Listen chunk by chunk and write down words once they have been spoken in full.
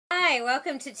Hi,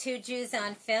 welcome to Two Jews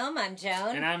on Film. I'm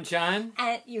Joan. And I'm John.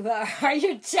 And you are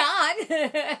you John?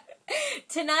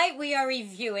 Tonight we are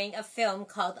reviewing a film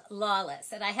called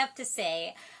Lawless. And I have to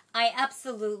say, I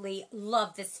absolutely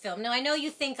love this film. Now, I know you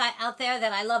think out there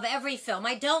that I love every film.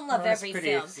 I don't love every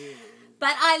film.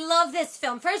 But I love this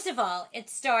film. First of all, it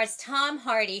stars Tom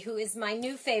Hardy, who is my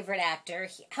new favorite actor.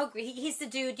 He's the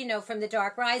dude, you know, from The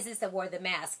Dark Rises that wore the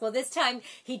mask. Well, this time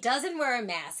he doesn't wear a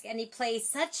mask, and he plays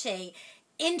such a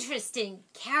interesting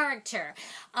character.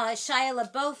 Shia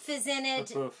LaBeouf is in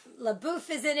it. LaBeouf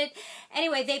is in it.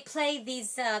 Anyway, they play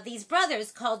these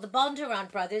brothers called the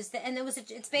Bondurant brothers, and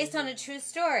it's based on a true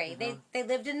story. They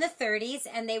lived in the 30s,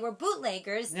 and they were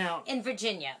bootleggers in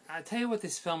Virginia. I'll tell you what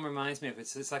this film reminds me of.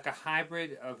 It's like a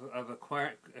hybrid of a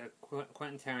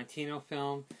Quentin Tarantino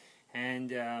film. And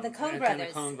the Coen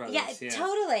Brothers. Yeah,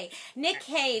 totally. Nick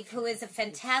Cave, who is a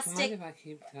fantastic...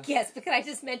 Yes, but can I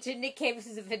just mention Nick Cave,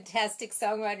 who's a fantastic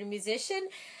songwriter, musician,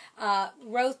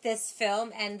 wrote this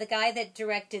film, and the guy that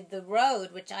directed The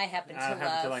Road, which I happen to love. I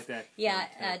happen to like that. Yeah,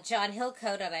 John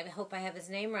Hillcoat, and I hope I have his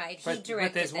name right. He directed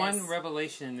But there's one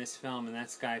revelation in this film, and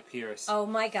that's Guy Pearce. Oh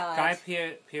my God.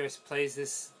 Guy Pearce plays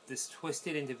this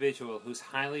twisted individual who's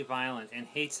highly violent and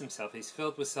hates himself. He's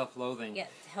filled with self-loathing. Yeah,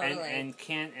 totally.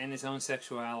 And his own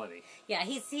sexuality. Yeah,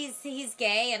 he's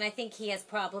gay, and I think he has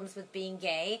problems with being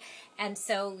gay, and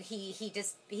so he's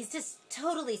just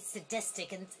totally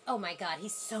sadistic, and oh my God,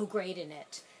 he's so great in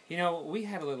it. You know, we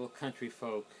had a little country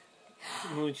folk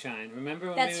moonshine.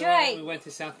 Remember when we went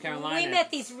to South Carolina? We met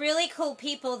these really cool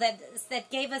people that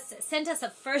sent us a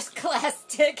first class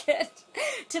ticket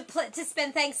to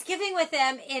spend Thanksgiving with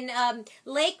them in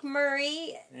Lake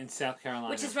Murray in South Carolina,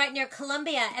 which is right near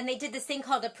Columbia, and they did this thing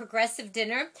called a progressive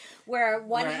dinner where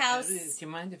house. Do you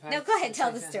mind if I? No, go ahead,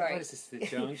 tell the story. What is this, the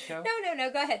Jones Show? No,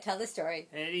 go ahead, tell the story.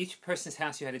 At each person's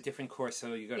house, you had a different course,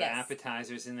 so you go to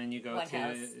appetizers, and then you go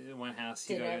to one house,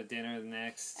 you go to dinner the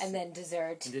next, and then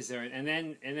dessert. And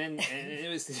then it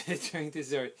was during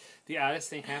dessert. The oddest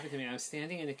thing happened to me. I was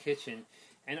standing in the kitchen,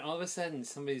 and all of a sudden,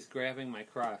 somebody's grabbing my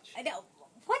crotch. I know.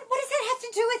 What does that have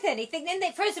to do with anything?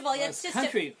 And first of all, it's just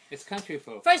country. It's country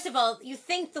folk. First of all, you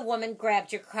think the woman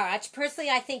grabbed your crotch. Personally,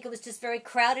 I think it was just very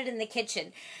crowded in the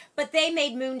kitchen. But they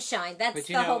made moonshine. That's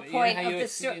the whole point of the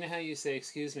story. You know how you say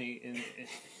 "excuse me"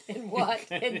 in what?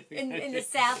 In the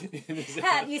South?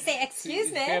 You say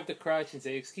 "excuse me." You grab the crotch and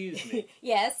say "excuse me."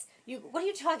 Yes. What are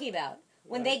you talking about?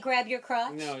 When they grab your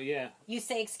crotch? No, yeah. You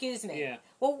say, "excuse me." Yeah.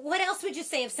 Well, what else would you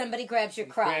say if somebody grabs your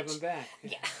crotch? Grab them back.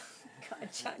 Yeah. God,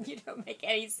 John, you don't make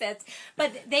any sense.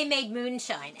 But they made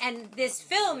moonshine. And this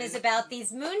film is about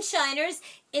these moonshiners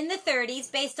in the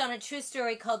 30s based on a true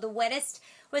story called The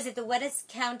Wettest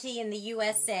County in the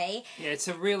USA? Yeah, it's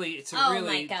a really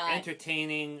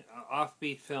entertaining,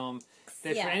 offbeat film.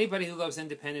 That for anybody who loves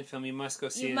independent film, you must go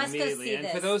see it immediately. And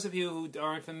for those of you who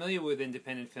aren't familiar with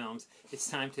independent films, it's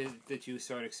time that you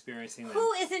start experiencing them.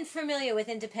 Who isn't familiar with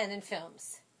independent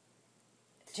films?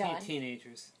 John?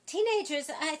 Teenagers.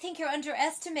 Teenagers, I think you're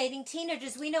underestimating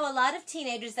teenagers. We know a lot of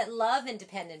teenagers that love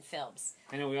independent films.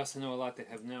 I know, we also know a lot that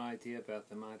have no idea about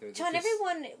them either. John,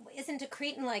 everyone isn't a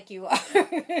cretin like you are.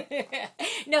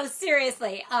 No,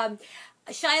 seriously.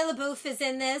 Shia LaBeouf is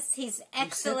in this. He's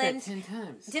excellent. You said that 10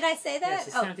 times. Did I say that? Yes,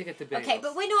 it's time to get the bagels. Okay,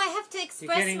 but wait, no, I have to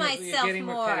express myself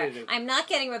more. Repetitive. I'm not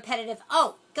getting repetitive.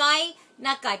 Oh,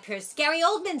 not Guy Pearce. Gary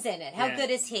Oldman's in it. How good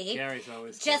is he? Gary's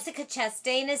always good. Jessica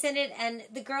Chastain is in it, and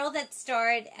the girl that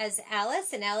starred as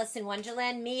Alice in Alice in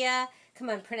Wonderland, Mia,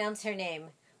 come on, pronounce her name.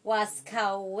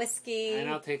 Wasikowski. And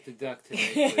I'll take the duck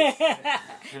today,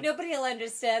 please. Nobody will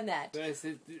understand that.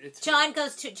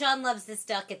 John loves this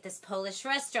duck at this Polish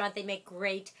restaurant. They make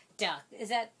great duck. Is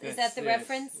that the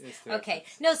reference? It's the okay.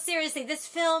 Reference. No, seriously, this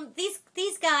film,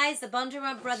 these guys, the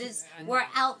Bondurant brothers, were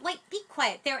be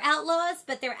quiet. They're outlaws,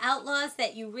 but they're outlaws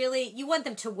that you want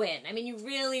them to win. I mean, you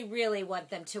really, really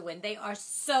want them to win. They are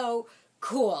so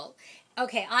cool.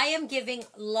 Okay, I am giving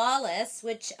Lawless,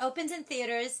 which opens in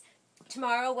theaters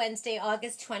tomorrow, Wednesday,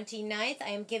 August 29th.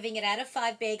 I am giving it out of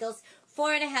 5 bagels,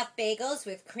 4.5 bagels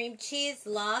with cream cheese,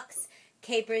 lox,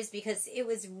 capers, because it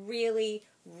was really,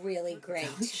 really great.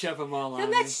 Don't shove them all on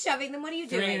I'm not shoving them. What are you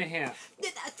doing? 3.5.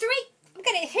 3? I'm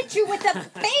going to hit you with a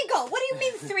bagel. What do you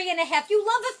mean 3.5? You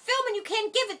love a film and you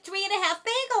can't give it 3.5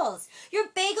 bagels. Your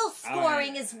bagel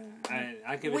scoring is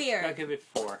weird. I'll give it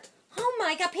 4. Oh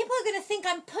my God! People are going to think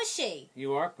I'm pushy.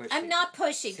 You are pushy. I'm not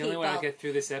pushy, it's the only way I'll get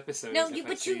through this episode. No,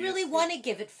 but you really want to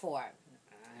give it 4,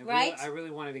 right? I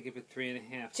really wanted to give it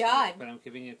 3.5, John. But I'm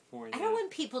giving it 4 now. I want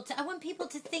people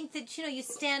to think that you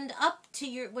stand up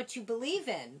to what you believe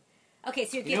in. Okay,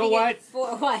 so you're giving it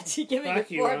 4 what? You're giving it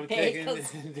 4 bagels.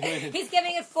 He's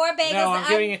giving it 4 bagels. No, I'm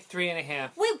giving it 3.5.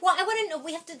 Wait, I want to know.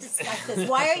 We have to discuss this.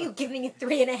 Why are you giving it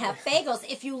 3.5 bagels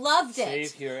if you loved it?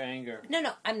 Save your anger.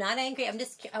 No, I'm not angry. I'm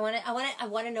just. I want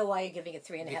to know why you're giving it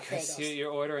 3.5 bagels. Because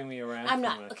you're ordering me around. I'm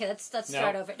not. Okay, let's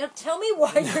start over. No, tell me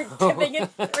why you're giving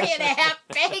it 3.5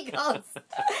 bagels.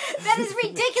 That is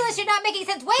ridiculous. You're not making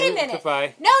sense. Wait a minute.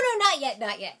 Goodbye. No, not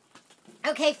yet.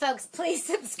 Okay, folks, please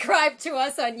subscribe to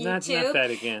us on YouTube. Not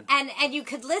that again. And you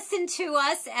could listen to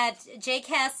us at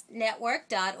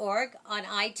jcastnetwork.org on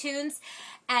iTunes.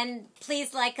 And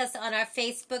please like us on our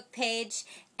Facebook page.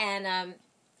 And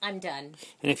I'm done.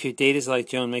 And if your date is like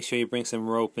Joan, make sure you bring some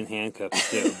rope and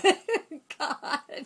handcuffs, too. God.